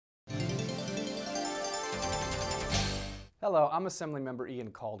Hello, I'm Assemblymember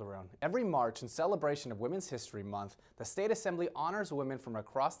Ian Calderon. Every March, in celebration of Women's History Month, the State Assembly honors women from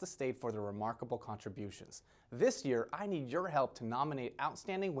across the state for their remarkable contributions. This year, I need your help to nominate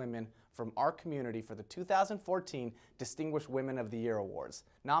outstanding women from our community for the 2014 Distinguished Women of the Year Awards.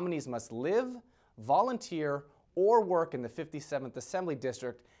 Nominees must live, volunteer, or work in the 57th Assembly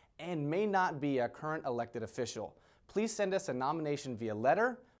District and may not be a current elected official. Please send us a nomination via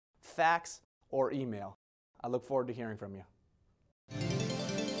letter, fax, or email. I look forward to hearing from you.